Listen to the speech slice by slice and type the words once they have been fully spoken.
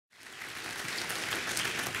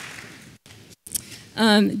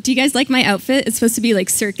Do you guys like my outfit? It's supposed to be like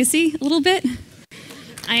circusy a little bit.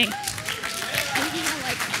 My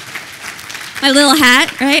little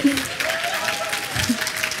hat, right?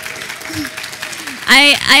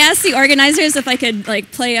 I asked the organizers if I could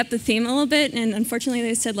like play up the theme a little bit, and unfortunately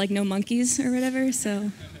they said like no monkeys or whatever,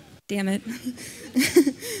 so damn it.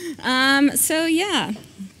 So yeah.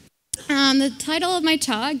 The title of my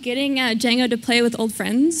talk, Getting Django to Play with Old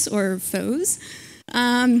Friends or Foes.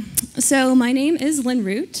 So my name is Lynn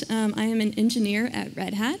Root. I am an engineer at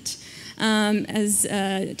Red Hat. As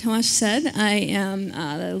Tomasz said, I am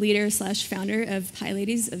the leader / founder of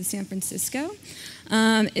PyLadies of San Francisco.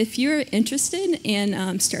 If you're interested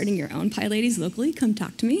in starting your own PyLadies locally, come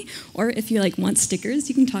talk to me. Or if you like want stickers,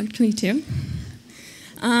 you can talk to me too.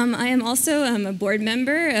 I am also a board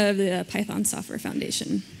member of the Python Software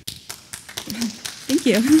Foundation. Thank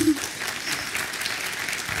you.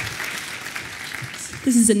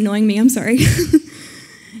 This is annoying me, I'm sorry.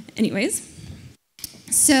 Anyways,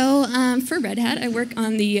 so for Red Hat, I work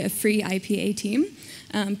on the free IPA team.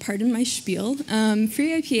 Pardon my spiel.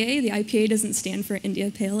 Free IPA, the IPA doesn't stand for India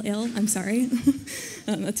Pale Ale, I'm sorry.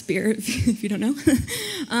 That's beer, if you don't know.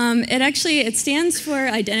 It stands for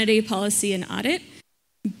Identity, Policy, and Audit,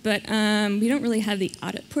 but we don't really have the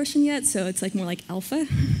audit portion yet, so it's like more like alpha.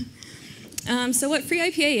 So what free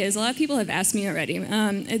IPA is, a lot of people have asked me already.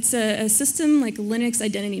 It's a system like Linux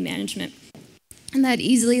identity management, and that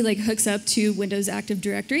easily like hooks up to Windows Active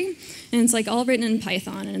Directory, and it's like all written in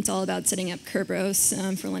Python, and it's all about setting up Kerberos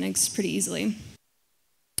for Linux pretty easily.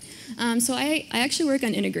 So I actually work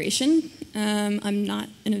on integration. I'm not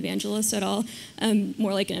an evangelist at all. I'm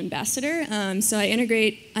more like an ambassador. So I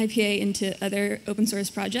integrate IPA into other open source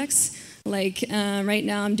projects. Like right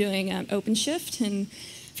now I'm doing OpenShift, and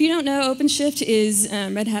if you don't know, OpenShift is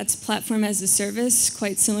Red Hat's platform as a service,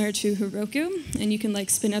 quite similar to Heroku, and you can like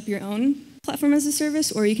spin up your own platform as a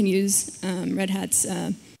service, or you can use Red Hat's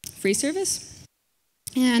free service.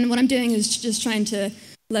 And what I'm doing is just trying to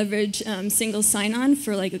leverage single sign-on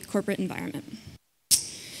for like a corporate environment.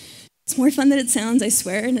 It's more fun than it sounds, I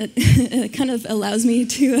swear, and it kind of allows me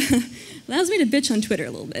to bitch on Twitter a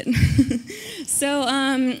little bit. So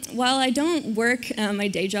while I don't work my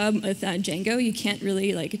day job with Django, you can't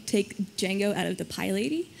really like take Django out of the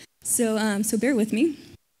PyLady. So bear with me.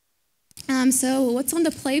 So what's on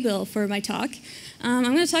the playbill for my talk? I'm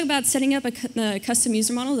going to talk about setting up a custom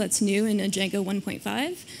user model that's new in Django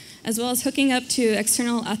 1.5, as well as hooking up to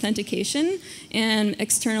external authentication and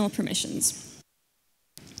external permissions.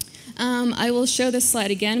 I will show this slide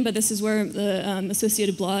again, but this is where the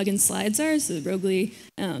associated blog and slides are, so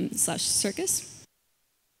Rogley/Circus.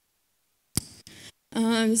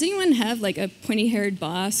 Does anyone have like a pointy-haired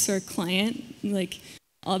boss or client, like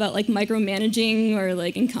all about like micromanaging or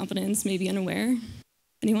like incompetence, maybe unaware?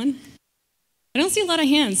 Anyone? I don't see a lot of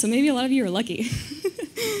hands, so maybe a lot of you are lucky.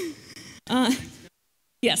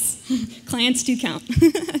 Yes, clients do count.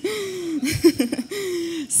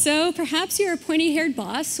 So perhaps your pointy-haired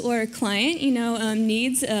boss or client,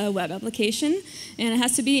 needs a web application, and it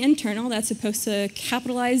has to be internal. That's supposed to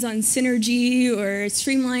capitalize on synergy or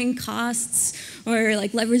streamline costs or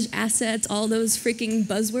like leverage assets, all those freaking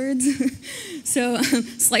buzzwords. So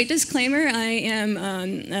slight disclaimer, I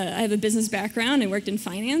have a business background. I worked in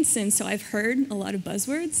finance, and so I've heard a lot of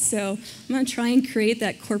buzzwords. So I'm going to try and create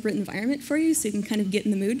that corporate environment for you so you can kind of get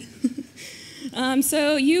in the mood.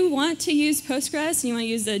 So you want to use Postgres, and you want to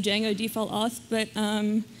use the Django default auth, but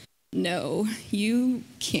no, you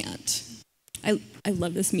can't. I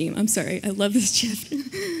love this meme. I'm sorry. I love this GIF.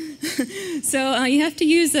 So you have to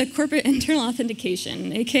use a corporate internal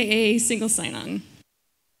authentication, aka single sign-on.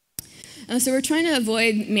 So we're trying to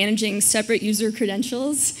avoid managing separate user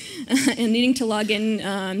credentials and needing to log in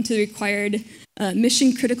to the required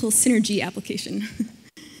mission-critical synergy application.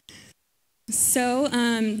 So,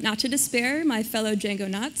 not to despair, my fellow Django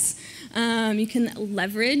nuts, you can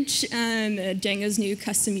leverage Django's new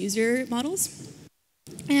custom user models.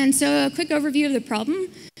 And so a quick overview of the problem.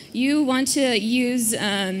 You want to use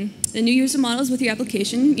the new user models with your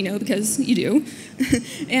application, because you do.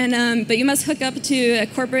 But you must hook up to a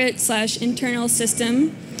corporate/internal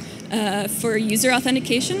system for user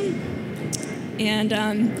authentication and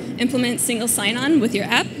implement single sign-on with your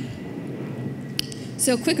app.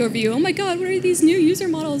 So quick overview. Oh my God, what are these new user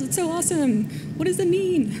models? It's so awesome. What does it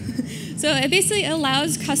mean? So it basically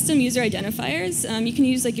allows custom user identifiers. You can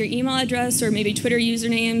use like your email address or maybe Twitter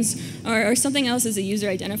usernames or something else as a user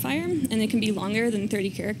identifier, and it can be longer than 30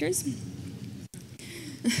 characters.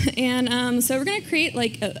 And so we're going to create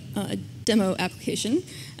like a demo application.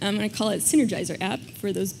 I'm going to call it Synergizer app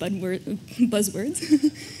for those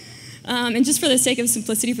buzzwords. And just for the sake of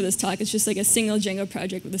simplicity for this talk, it's just like a single Django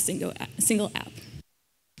project with a single app.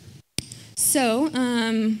 So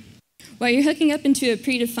while you're hooking up into a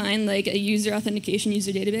predefined like a user authentication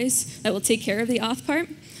user database that will take care of the auth part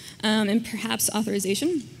and perhaps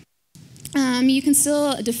authorization, you can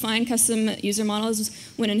still define custom user models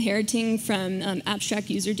when inheriting from abstract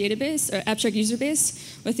user database or abstract user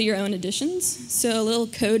base with your own additions. So a little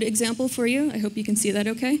code example for you. I hope you can see that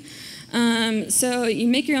okay. So you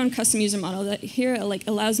make your own custom user model that here like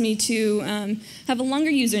allows me to have a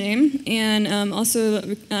longer username and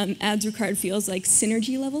also adds required fields like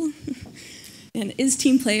synergy level and is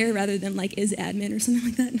team player rather than like is admin or something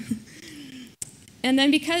like that. And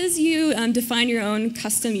then because you define your own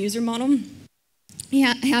custom user model, you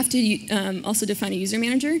have to also define a user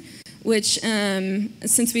manager, which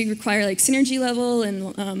since we require like synergy level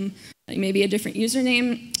and maybe a different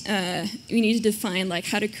username, we need to define like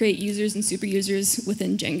how to create users and super users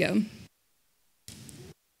within Django.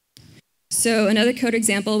 So another code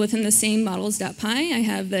example within the same models.py, I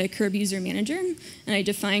have the curb user manager, and I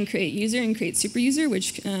define create user and create super user,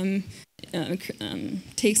 which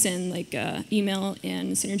takes in like email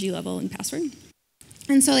and synergy level and password.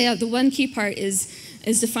 And so yeah, the one key part is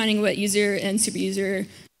defining what user and super user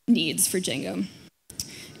needs for Django.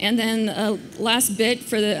 And then last bit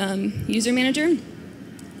for the user manager,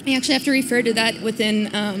 I actually have to refer to that within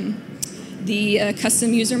the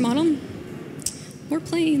custom user model. More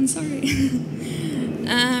planes, sorry.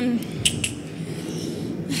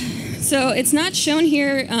 So it's not shown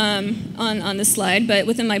here on the slide, but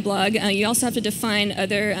within my blog, you also have to define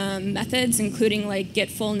other methods, including like get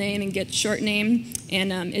full name and get short name,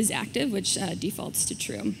 and is active, which defaults to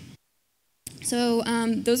true. So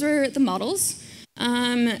those are the models.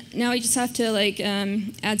 Now we just have to like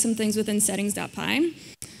add some things within settings.py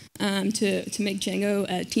to make Django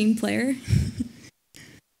a team player.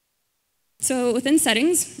 So within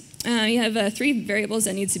settings, you have 3 variables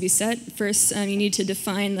that needs to be set. First, you need to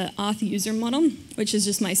define the auth user model, which is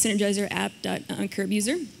just my synergizer app.curb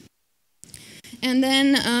user. And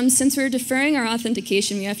then since we're deferring our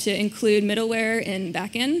authentication, we have to include middleware and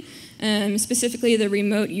backend, specifically the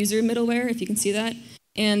remote user middleware, if you can see that,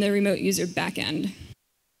 and the remote user backend.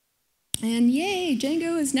 And yay,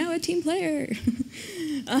 Django is now a team player.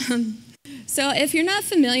 So if you're not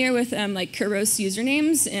familiar with like Kuros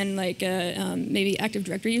usernames and like maybe Active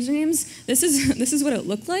Directory usernames, this is what it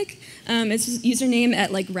looked like. It's just username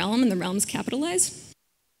at like realm, and the realm's capitalized.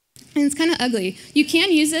 And it's kind of ugly. You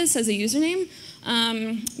can use this as a username,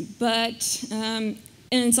 and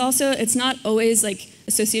it's not always like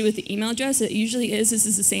associated with the email address. It usually is. This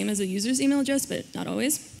is the same as a user's email address, but not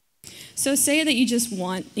always. So say that you just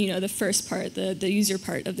want the first part, the user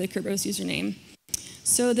part of the Kuros username.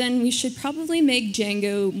 So then we should probably make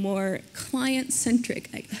Django more client-centric,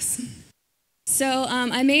 I guess. So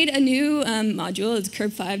I made a new module, it's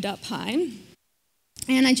curb5.py,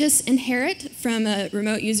 and I just inherit from a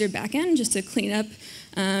remote user backend just to clean up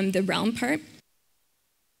the realm part.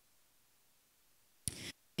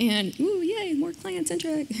 And ooh, yay, more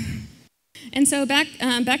client-centric. And so back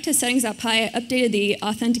to settings.py, I updated the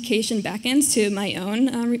authentication backends to my own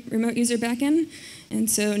remote user backend. And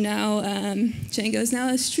so now Django is now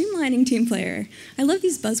a streamlining team player. I love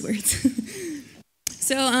these buzzwords.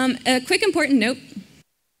 So a quick important note.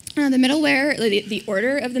 The middleware, the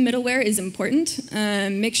order of the middleware is important.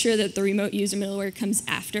 Make sure that the remote user middleware comes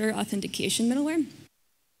after authentication middleware.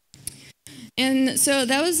 And so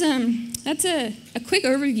that's a quick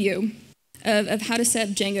overview of how to set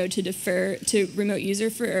up Django to defer to remote user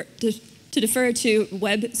to defer to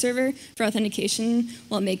web server for authentication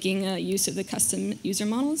while making use of the custom user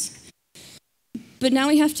models. But now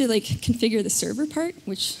we have to like configure the server part,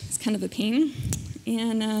 which is kind of a pain.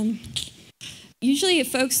 And usually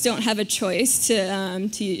folks don't have a choice to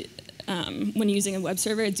when using a web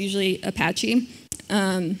server. It's usually Apache.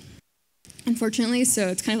 Unfortunately, so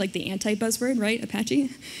it's kind of like the anti-buzzword, right, Apache?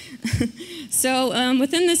 So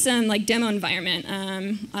within this like demo environment,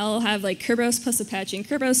 I'll have like Kerberos plus Apache, and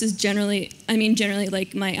Kerberos is generally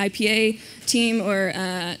like my IPA team or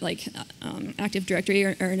like Active Directory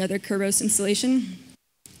or another Kerberos installation.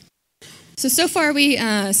 So far we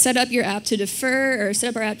set up your app to defer, or set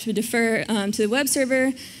up our app to defer to the web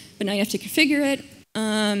server, but now you have to configure it.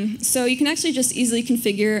 So you can actually just easily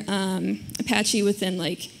configure Apache within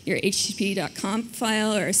like your http.conf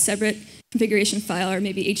file or a separate configuration file, or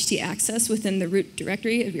maybe htaccess within the root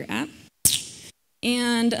directory of your app.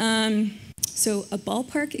 And so a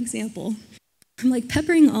ballpark example. I'm like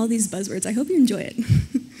peppering all these buzzwords. I hope you enjoy it.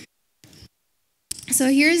 So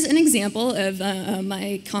here's an example of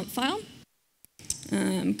my conf file.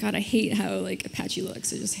 God, I hate how like Apache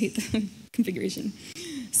looks. I just hate the configuration.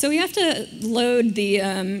 So we have to load the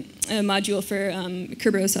module for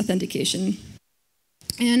Kerberos authentication.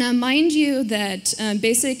 And mind you that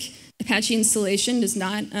basic Apache installation does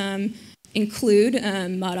not include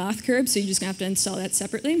mod auth curb, so you're just going to have to install that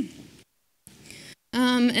separately.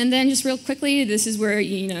 And then just real quickly, this is where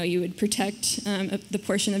you would protect the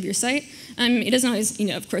portion of your site. It doesn't always,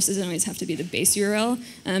 of course, doesn't always have to be the base URL.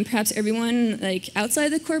 Perhaps everyone like outside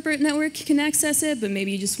the corporate network can access it, but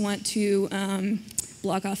maybe you just want to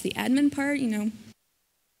block off the admin part,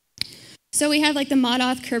 So we have like the mod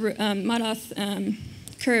auth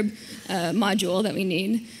curb module that we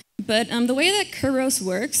need, but the way that Kerberos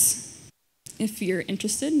works, if you're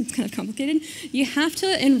interested, it's kind of complicated. You have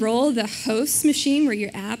to enroll the host machine where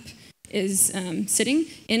your app is sitting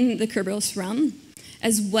in the Kerberos realm,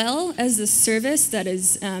 as well as the service that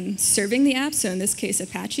is serving the app, so in this case,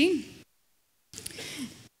 Apache.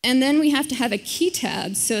 And then we have to have a key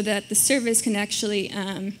tab so that the service can actually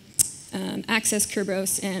access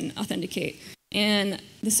Kerberos and authenticate. And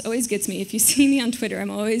this always gets me. If you see me on Twitter, I'm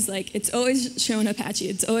always like, it's always showing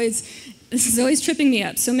Apache. This is always tripping me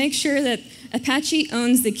up. So make sure that Apache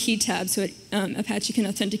owns the key tab so Apache can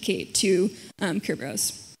authenticate to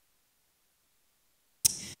Kerberos.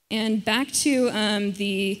 And back to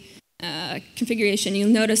the configuration, you'll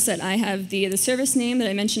notice that I have the service name that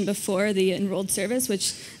I mentioned before, the enrolled service,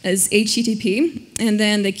 which is HTTP, and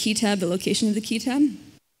then the key tab, the location of the key tab.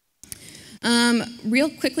 Real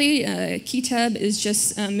quickly, key tab is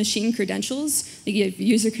just machine credentials. You have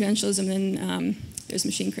user credentials, and then there's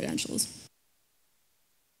machine credentials.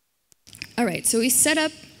 All right, so we set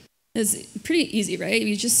up, it's pretty easy, right?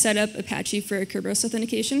 We just set up Apache for Kerberos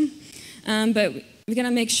authentication, but we gotta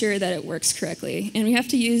make sure that it works correctly. And we have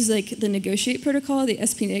to use like the negotiate protocol, the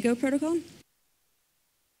SP-Nego protocol.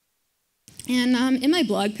 And in my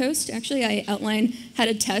blog post, actually, I outline how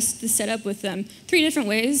to test the setup with 3 different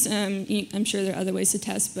ways. I'm sure there are other ways to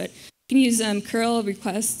test, but you can use curl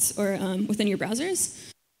requests or within your browsers.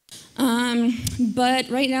 But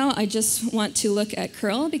right now, I just want to look at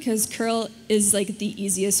curl because curl is like the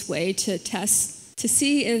easiest way to test to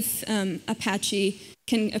see if Apache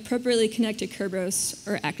can appropriately connect to Kerberos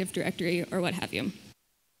or Active Directory or what have you.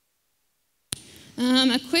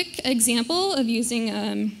 A quick example of using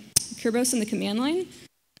Kerberos in the command line.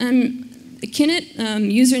 The Kinit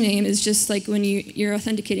username is just like when you're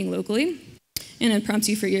authenticating locally, and it prompts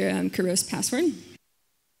you for your Kerberos password.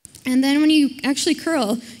 And then when you actually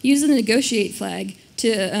curl, use the negotiate flag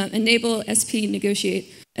to enable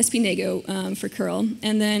SP-Nego for curl,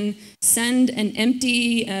 and then send an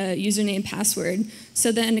empty username password.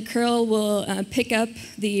 So then curl will pick up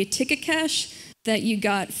the ticket cache that you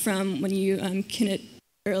got from when you Kinit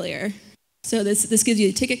earlier. So this gives you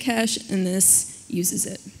the ticket cache, and this uses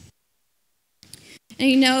it. And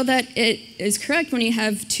you know that it is correct when you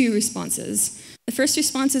have 2 responses. The first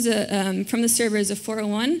response is from the server is a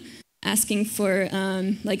 401, asking for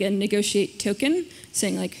like a negotiate token,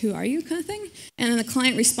 saying like, who are you kind of thing. And then the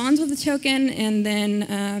client responds with the token, and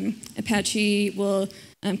then Apache will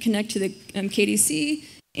connect to the KDC,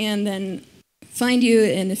 and then find you,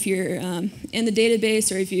 and if you're in the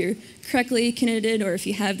database, or if you're correctly connected, or if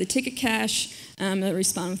you have the ticket cache, they'll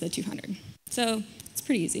respond with a 200. So it's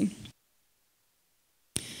pretty easy.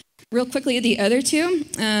 Real quickly, the other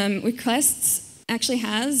 2, requests actually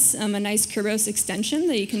has a nice Kerberos extension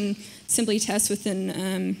that you can simply test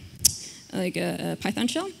within like a Python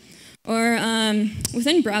shell, or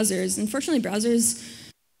within browsers. Unfortunately, browsers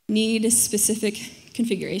need a specific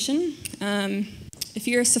configuration. If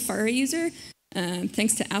you're a Safari user,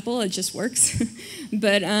 thanks to Apple, it just works.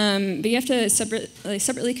 but you have to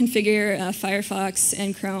separately configure Firefox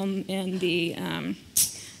and Chrome and the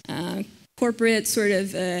corporate sort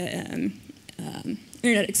of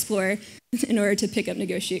Internet Explorer in order to pick up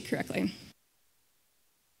negotiate correctly.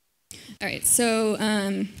 All right, so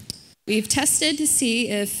we've tested to see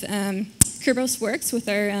if Kerberos works with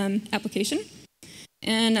our application.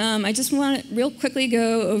 And I just want to real quickly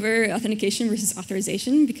go over authentication versus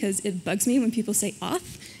authorization because it bugs me when people say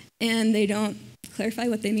auth and they don't clarify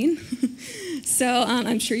what they mean. So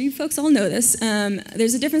I'm sure you folks all know this.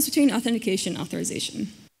 There's a difference between authentication and authorization.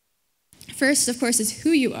 First, of course, is who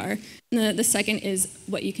you are. And the second is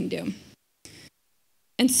what you can do.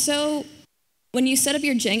 And so when you set up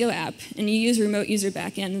your Django app and you use remote user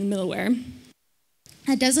backend in the middleware,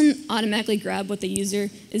 it doesn't automatically grab what the user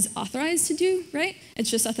is authorized to do, right? It's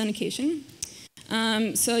just authentication.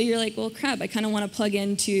 So you're like, well, crap, I kind of want to plug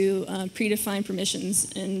into predefined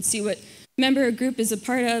permissions and see what member or group is a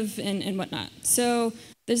part of and whatnot. So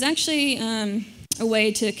there's actually a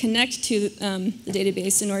way to connect to the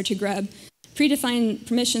database in order to grab predefined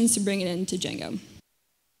permissions to bring it into Django.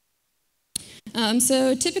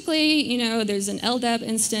 So typically, there's an LDAP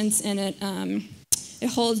instance, and it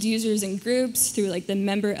holds users and groups through like the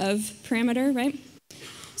member of parameter, right?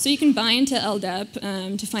 So you can bind to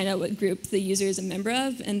LDAP to find out what group the user is a member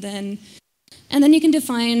of, and then you can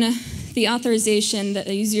define the authorization that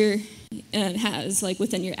a user has, like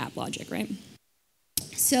within your app logic, right?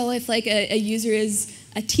 So if like a user is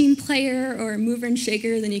a team player or a mover and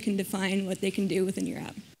shaker, then you can define what they can do within your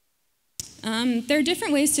app. There are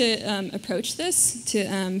different ways to approach this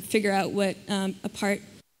to figure out what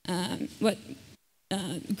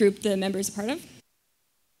group the member is a part of.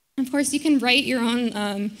 Of course, you can write your own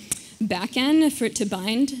backend for it to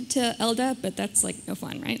bind to LDAP, but that's like no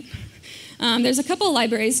fun, right? There's a couple of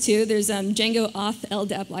libraries too. There's Django auth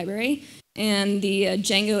LDAP library and the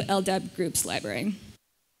Django LDAP groups library.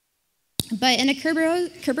 But in a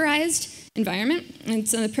Kerberized environment,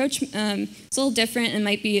 it's an approach. It's a little different and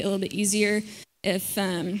might be a little bit easier if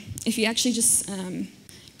you actually just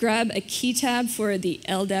grab a key tab for the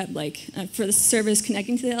LDAP, like for the service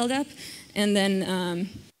connecting to the LDAP, and then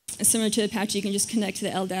similar to Apache, you can just connect to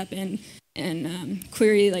the LDAP and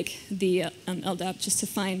query like the LDAP just to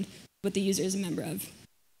find what the user is a member of.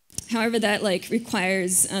 However, that like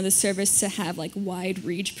requires the service to have like wide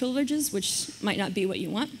reach privileges, which might not be what you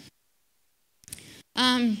want.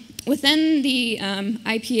 Within the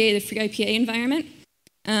IPA, the free IPA environment,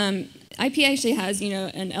 IPA actually has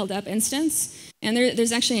an LDAP instance, and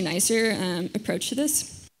there's actually a nicer approach to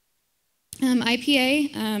this.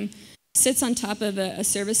 IPA sits on top of a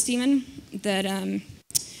service daemon that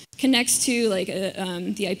connects to like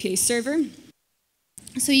the IPA server.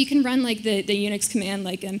 So you can run like the Unix command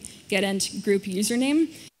like getInt group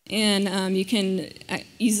username, and you can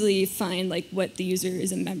easily find like what the user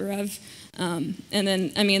is a member of. And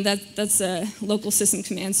then, that's a local system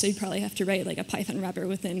command, so you probably have to write like a Python wrapper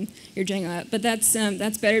within your Django app. But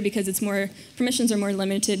that's better because it's permissions are more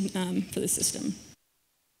limited for the system.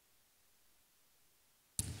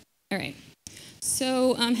 All right.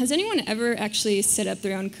 So has anyone ever actually set up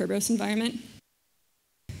their own Kerberos environment?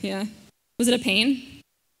 Yeah. Was it a pain?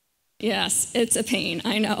 Yes, it's a pain,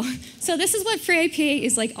 I know. So this is what free IPA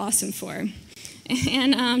is like awesome for.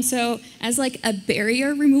 And so as like a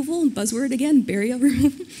barrier removal, buzzword again, barrier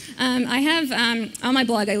removal, I have, on my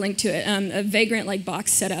blog I linked to it, a vagrant like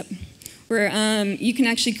box setup where you can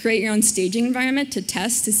actually create your own staging environment to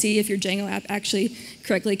test to see if your Django app actually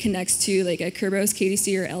correctly connects to like a Kerberos,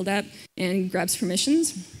 KDC, or LDAP and grabs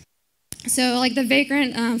permissions. So like the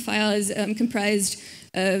vagrant file is comprised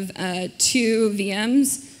of 2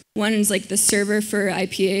 VMs. One is like the server for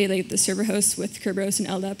IPA, like the server host with Kerberos and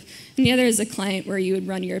LDAP, and the other is a client where you would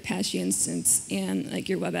run your Apache instance and like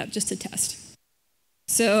your web app just to test.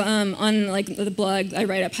 So on like the blog, I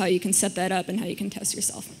write up how you can set that up and how you can test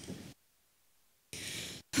yourself.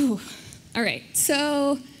 Whew. All right,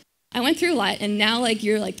 so I went through a lot, and now like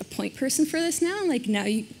you're like the point person for this now. Like now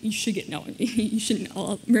you should get you shouldn't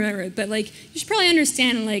all remember it, but like you should probably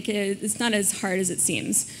understand like it's not as hard as it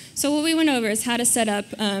seems. So what we went over is how to set up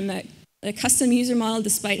a custom user model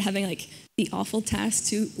despite having like the awful task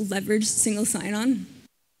to leverage single sign-on,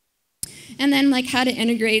 and then like how to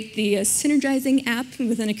integrate the synergizing app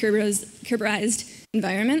within a Kerberized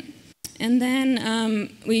environment, and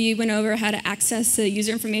then we went over how to access the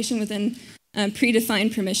user information within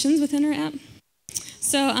predefined permissions within our app.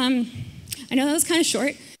 So I know that was kind of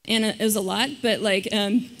short and it was a lot, but like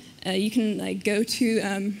you can like go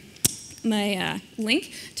to my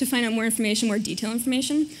link to find out more information, more detailed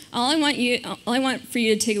information. All I want for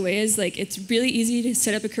you to take away is like it's really easy to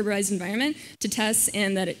set up a Kerberized environment to test,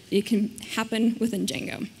 and that it can happen within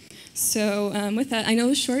Django. So with that, I know it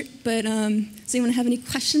was short, but does anyone have any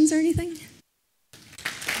questions or anything?